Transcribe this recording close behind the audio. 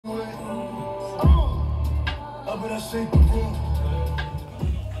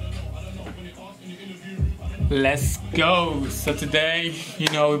Let's go. So today, you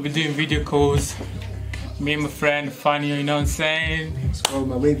know, we'll be doing video calls. Me and my friend Fanny, you know what I'm saying? Let's go,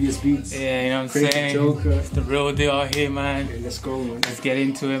 my waviest beats. Yeah, you know what I'm Crazy saying? Joker. It's the real deal out here, man. Okay, let's go, man. Let's get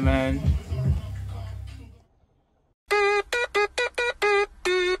into it, man.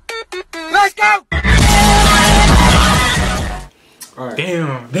 Let's go! Alright.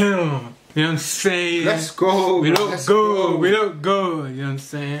 Damn. You know what I'm saying? Let's go. We don't let's go. We don't go. You know what I'm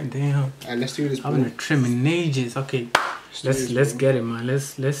saying? Damn. Alright, let's do this, bro. I'm gonna trim in ages. Okay. Let's get it, man.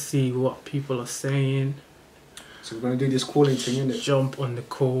 Let's see what people are saying. So we're gonna do this calling thing, innit? Jump on the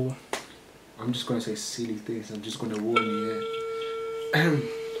call. I'm just gonna say silly things. I'm just gonna warn you, yeah.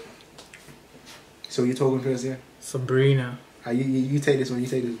 So you're talking first, yeah? Sabrina. You take this one. You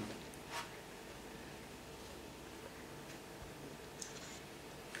take this one.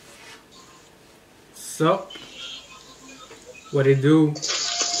 Sup? What it do?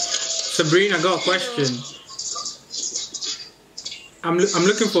 Sabrina, I got a question. I'm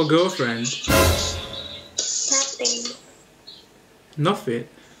looking for a girlfriend. Nothing. Nothing.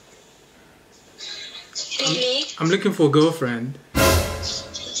 Really? I'm looking for a girlfriend.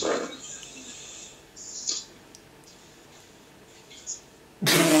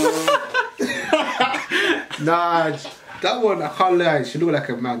 Nah, that one I can't lie. She look like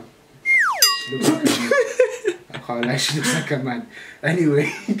a man. She looks like a man. I can't lie. She looks like a man.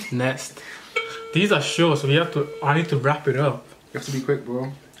 Anyway, Next. These are short, so I need to wrap it up. you have to be quick,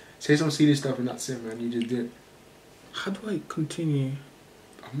 bro. Say some silly stuff and that's it, man. You just did. How do I continue?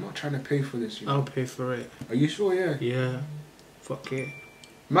 I'm not trying to pay for this, you know. I'll pay for it. Are you sure? Yeah. Yeah. Fuck it.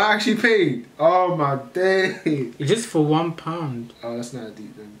 Man actually paid. Oh my day. It's just for £1. Oh, that's not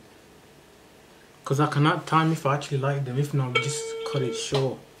deep then. Cause I cannot time if I actually like them. If not, we just cut it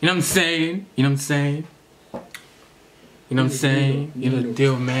short. You know what I'm saying? You know what I'm saying? You know what I'm saying? You know the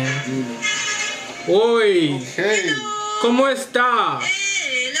deal, man. Oi! Okay. ¿Cómo está?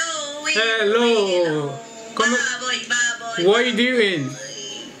 Hello. What are you doing?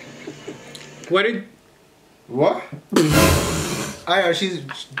 What? Ayo, she's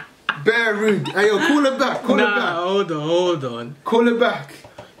bare rude. Ayo, call her back. Call her back. Hold on. Call her back.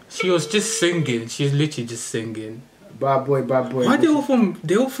 She was just singing. She's literally just singing. Bad boy, bad boy. Why they all from?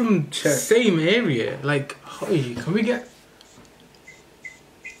 They all from Check. same area. Like, hey, can we get?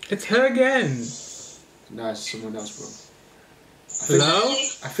 It's her again. Nah, it's someone else, bro. Hello?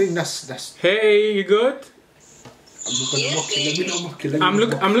 I think that's. Hey, you good? I'm not gonna mock it. Let me not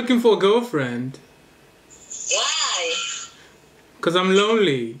mock it. I'm looking for a girlfriend. Why? Cause I'm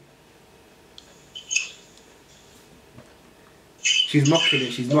lonely. She's mocking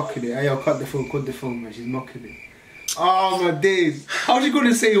it. She's mocking it. Ayo, cut the phone, man. She's mocking it. Oh my days. How's she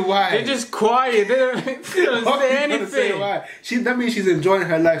gonna say why? They're just quiet. They don't say Gonna say anything. why? That means she's enjoying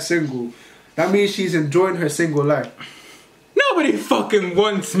her life single. That means she's enjoying her single life. Nobody fucking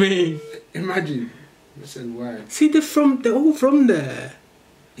wants me. Imagine. I said why? See, they're all from there.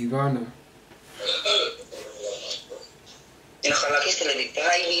 Ivana.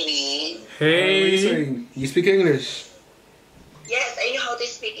 Hi, baby. What are you Hey. saying? You speak English? Yes, I know how to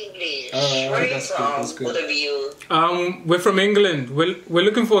speak English. Alright, Where are you that's good, from? that's good. Both of you. We're from England. We're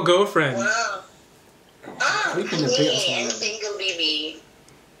looking for a girlfriend. Wow. Ah, We can debate us I'm on that. single, baby.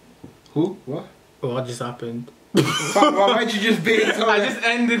 Who? What? What just happened? Fuck, why'd you just beat it? I just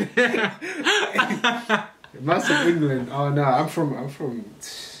ended there. Massive England. Oh no, I'm from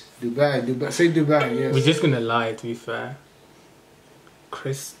Dubai. Say Dubai, yes. We're just gonna lie, to be fair.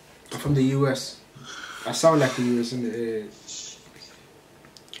 Chris. I'm from the US. I sound like the US in the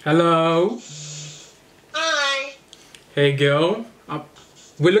Hello. Hi. Hey, girl.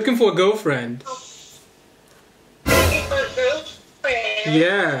 We're looking for a girlfriend. Looking for a girlfriend?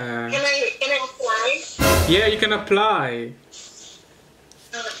 Yeah. Can I apply? Yeah, you can apply.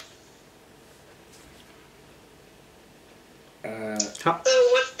 So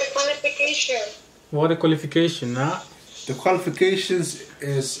what's the qualification? What the qualification, huh? The qualifications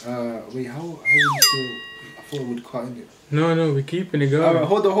is wait, how you still? I thought it would cut in it. No, we're keeping it going. Alright,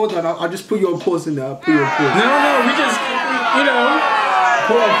 hold on. I'll just put you on pause in there. I'll put you on pause. No, we just, you know.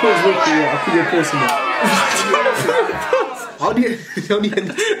 Put on pause real quick. I'll put you on pause in there.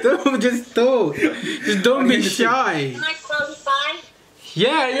 Don't just talk. Just don't be shy. Am I qualified?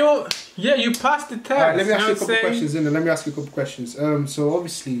 Yeah, you passed the test. Alright, let me ask you a know couple what I'm questions in there. Let me ask you a couple questions. So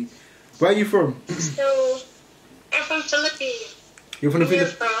obviously, where are you from? So, I'm from Philippines. You're from the Where you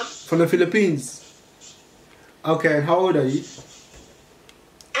Philippines. From the Philippines. Okay, and how old are you?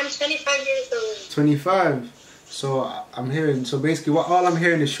 I'm 25 years old. 25. So I'm hearing. So basically, all I'm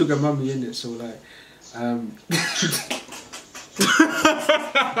hearing is sugar mommy in it. So like, I'm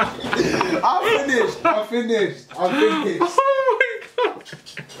finished. Oh my god.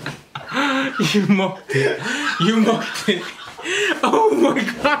 You mocked it. Oh my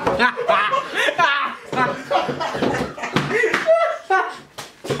god.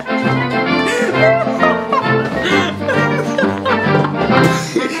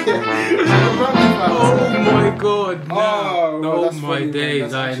 Oh my god. No. Oh my funny,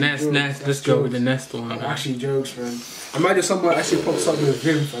 days. Alright, next. Let's go with the next one. Actually jokes, man. Imagine someone actually pops up with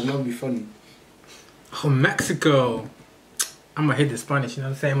Vim, fam. That'd be funny. Oh, Mexico. I'm gonna hit the Spanish, you know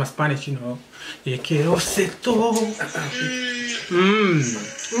what I'm saying? My Spanish, you know. Yo quiero ser todo.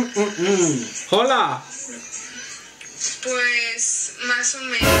 Hola. Pues, más o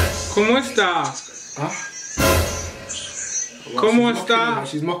menos. ¿Cómo está? Huh? ¿Cómo está?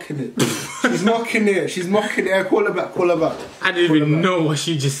 She's mocking it. She's mocking it. Call her back. I didn't even know what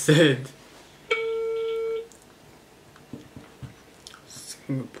she just said.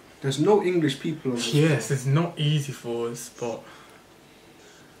 There's no English people on this. Yes, it's not easy for us, but...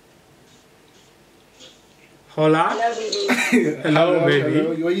 Hola? Hello, baby. Hello.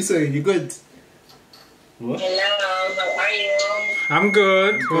 What are you saying? You good? What? Hello, how are you? I'm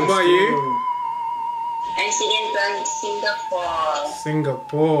good. What about you? I'm sitting from Singapore.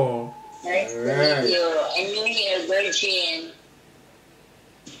 Singapore. Nice to meet you. And you're here, Virgin.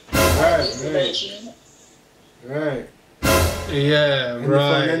 Right. Yeah,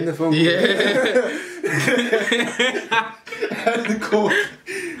 right. End the phone. Yeah. End the call.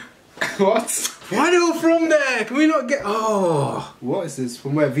 What? Why are they all from there? Can we not get... Oh. What is this?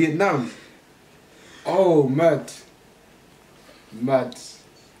 From where? Vietnam? Oh, mad.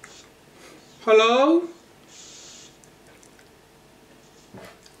 Hello?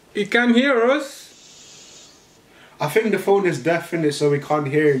 You can hear us? I think the phone is deaf in it, so we can't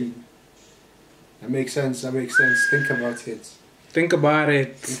hear you. That makes sense. Think about it. Think about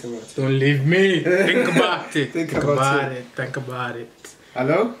it. Don't leave me. Think about it. Think about it.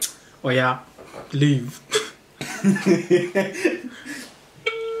 Hello? Oh yeah. Leave.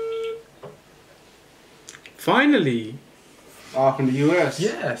 Finally. From the US?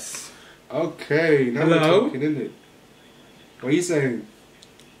 Yes. Okay. Now we're talking, isn't it? What are you saying?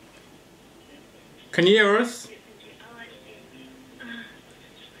 Can you hear us?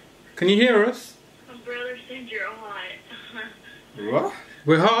 Can you hear us? My brother said you're hot. What?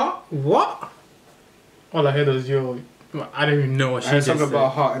 We're hot? What? All I heard was yo. I don't even know what she just said. Something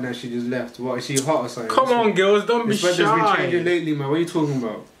about hot and then she just left. What, is she hot or something? Come on, girls, don't be shy. This weather's been changing lately, man. What are you talking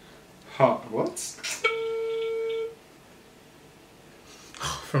about? Hot. What?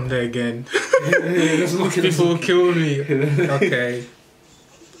 From there again. People will kill me. Okay.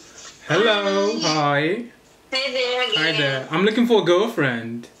 Hello. Hi. Hey there again. Hi there. I'm looking for a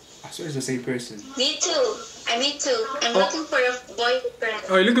girlfriend. I swear it's the same person. Me too. Me too. I'm looking for a boyfriend.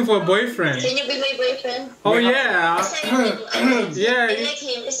 Oh, you're looking for a boyfriend? Can you be my boyfriend? Oh, yeah. Yeah. I like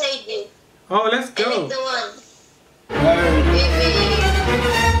him. Beside you. Oh, let's go. I like the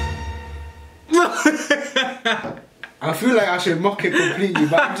one. I feel like I should mock it completely,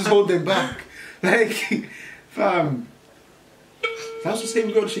 but I'm just holding back. Like, fam. That's the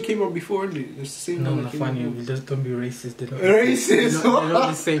same girl she came on before, isn't it? It's the same no, one. not funny. Just don't be racist. They're not racist? They're not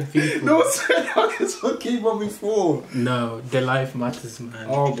the same people. No, this one came on before. No, their life matters, man.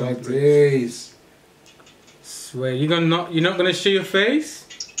 Oh my days. Swear, you're not gonna show your face?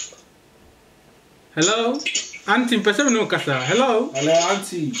 Hello? Auntie, no casa. Hello? Hello,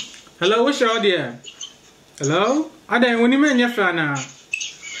 auntie. Hello, what's your idea? Hello? Ade, when you mean your fan?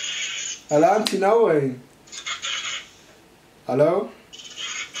 Hello, auntie, now way. Hello?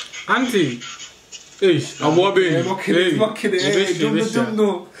 Auntie? Ish, I'm wobbling. Mocking it. Hey,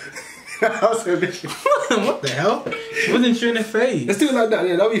 Dunno. What the hell? She wasn't showing her face. Let's do it like that,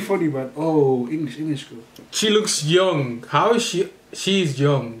 yeah, that'd be funny, man. Oh, English girl. She looks young. How is she? She's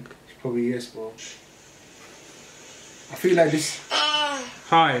young. She probably is, bro. I feel like this.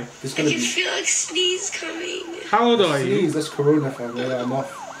 Hi. I can feel like sneeze coming. How old are you? Sneeze, that's Corona, fam. Yeah, I'm off.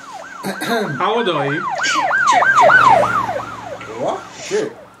 How old are you? What?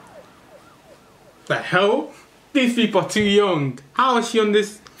 Shit. The hell? These people are too young. How is she on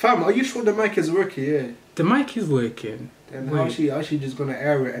this? Fam, are you sure the mic is working? Yeah. The mic is working. Then how is she just gonna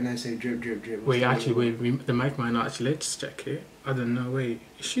air it and then say drip, drip, drip? Wait, the mic might not actually. Let's check it. I don't know. Wait,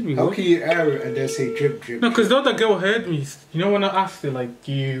 it should be. How working. can you air it and then say drip, drip? No, because the other girl heard me. You know when I asked her, like,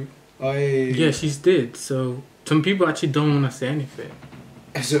 you. Oh yeah. Yeah, she's did. So some people actually don't want to say anything.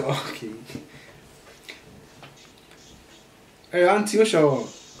 So okay. Hey, auntie, what's your?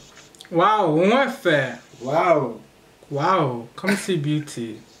 Wow, what fair? Wow. Wow, come see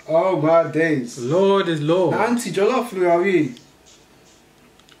beauty. Oh my days. Lord is Lord. Auntie Jollof, where are we?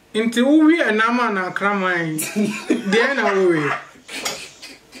 Into uwi anama na kramai. Diana uwi.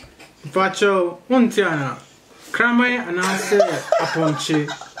 Pacho, untiana. Kramai anase aponche.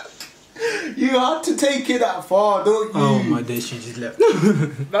 You had to take it that far, don't you? Oh my days, she just left.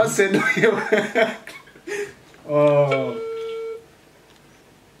 That's it. Oh.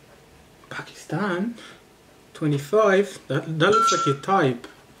 Pakistan. 25. That looks like your type.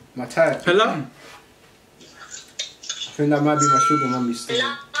 My type. Hello? I think that might be my sugar mommy still.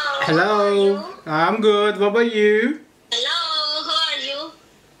 Hello. How are you? Hello. I'm good. What about you? Hello. Who are you?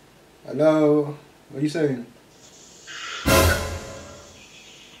 Hello. What are you saying?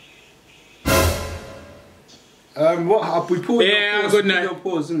 What? We put you Yeah, on pause. good night. Put you on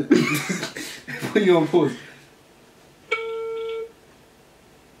pause, isn't it? Put you on pause.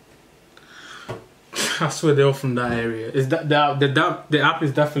 I swear they're all from that area. Is that the app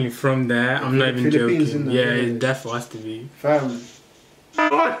is definitely from there? I'm not even Philippines, joking. isn't it? Yeah, Yeah. it definitely has to be. Fam.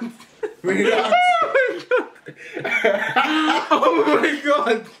 What? Relax. Oh my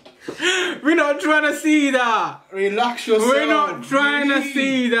god! We're not trying to see that. Relax yourself. We're not trying to Behave.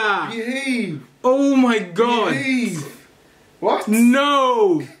 see that. Behave. Oh my god! Behave. What?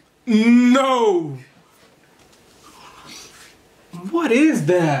 No! No! What is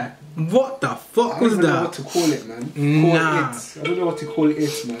that? What the fuck I was don't know that? what to call it, man. Nah. Call it. I don't know what to call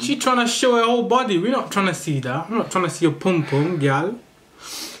it, man. She trying to show her whole body. We're not trying to see that. I'm not trying to see your pum pum, gal.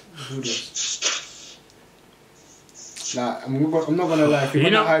 Who does? Like, I'm not gonna lie. If you're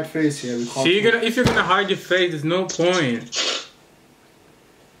gonna hide face here, we can't. If you're gonna hide your face, there's no point.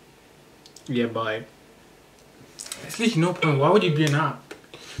 Yeah, bye. There's literally no point. Why would you be an app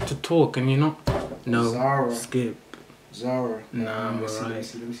to talk and you're not? No. Zara. Skip. Zara. Nah, I'm let me alright.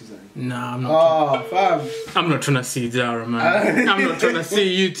 see something. Nah, I'm not. Oh, fam. I'm not trying to see Zara, man. I'm not trying to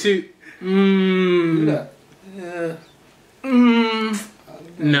see you too. Look Mmm. at that. Yeah. Mmm.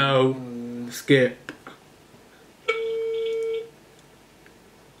 No. Skip.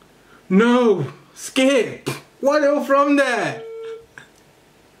 No. Skip. What are you from there?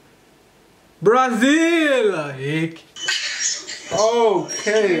 Brazil. Hick.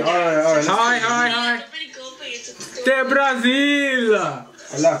 Okay, alright. Hi. Pretty good for you to De Brazil.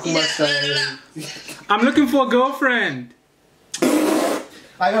 Olá, como está? I'm looking for a girlfriend.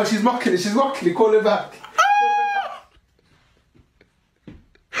 I know, she's mocking it. Call her back.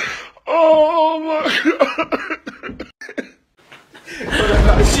 Oh my god.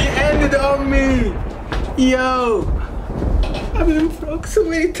 She ended on me. Yo. I've been broke so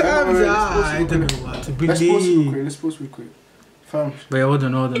many times. I don't know what to believe. Let's pause real quick. Fam. Wait, hold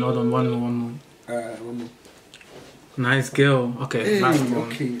on. One more. One more. Nice girl. Okay, Hey, last one.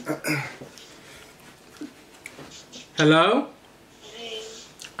 okay. Hello?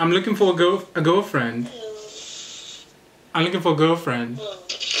 I'm looking for a girlfriend. I'm looking for a girlfriend.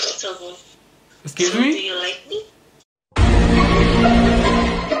 What's up? Excuse Do me? you like me?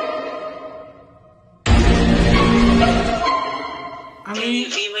 I Can you mean,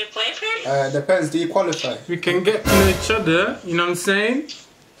 be my boyfriend? Depends. Do you qualify? we can get to know each other, you know what I'm saying?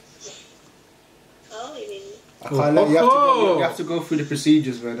 Oh, you mean? I can't let you. You have to go through the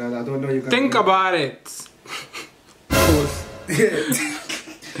procedures, man. I don't know you're gonna. Think about it. Pause.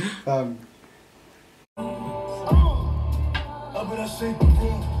 Up in that shape of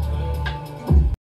room.